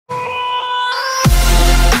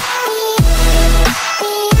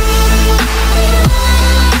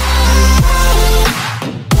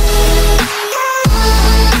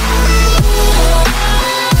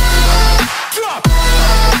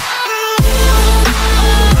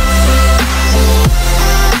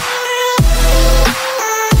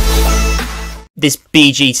this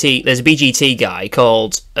BGT. There's a BGT guy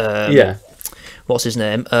called what's his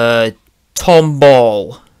name? Tom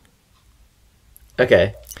Ball.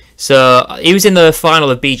 Okay. So he was in the final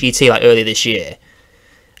of BGT like earlier this year.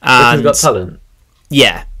 And Got Talent.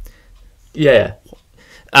 Yeah. Yeah.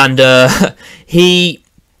 And he.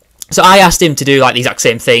 So I asked him to do like the exact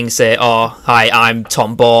same thing. Say, "Oh, hi, I'm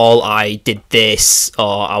Tom Ball. I did this,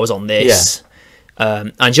 or I was on this."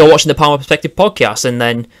 Yeah. And you're watching the Palmer Perspective podcast, and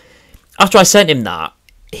then after I sent him that,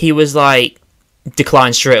 he was like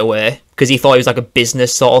declined straight away because he thought it was like a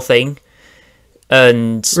business sort of thing.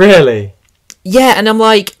 And really, yeah. And I'm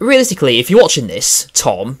like, realistically, if you're watching this,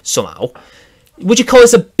 Tom, somehow, would you call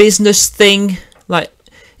this a business thing? Like.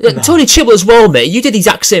 No. Tony Chimel as well, mate. You did the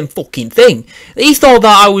exact same fucking thing. He thought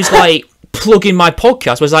that I was like plugging my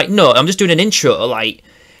podcast. I was like, no, I'm just doing an intro. Like,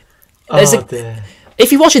 dear.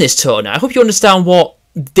 If you're watching this, Tony, I hope you understand what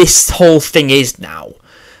this whole thing is now.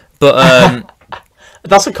 But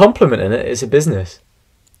that's a compliment, isn't it? It's a business.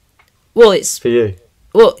 Well, it's for you.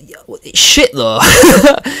 Well, it's shit though.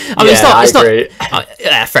 I mean, it's not.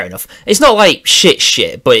 Yeah, fair enough. It's not like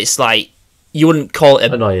shit, but it's like you wouldn't call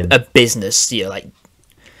it a business. You know, like.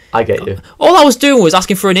 I get you. All I was doing was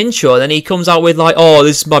asking for an intro, and then he comes out with like, "Oh,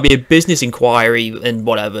 this might be a business inquiry and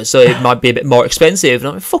whatever, so it might be a bit more expensive." And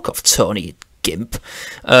I'm like, "Fuck off, Tony, you gimp."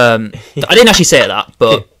 I didn't actually say that,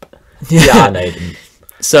 but yeah, I know you didn't.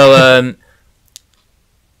 So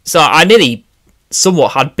I nearly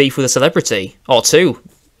somewhat had beef with a celebrity or two,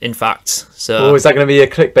 in fact. So, is that going to be a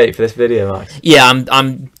clickbait for this video, Max? Yeah,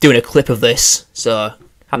 I'm doing a clip of this, so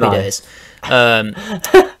happy days.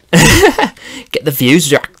 Get the views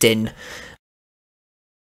jacked in.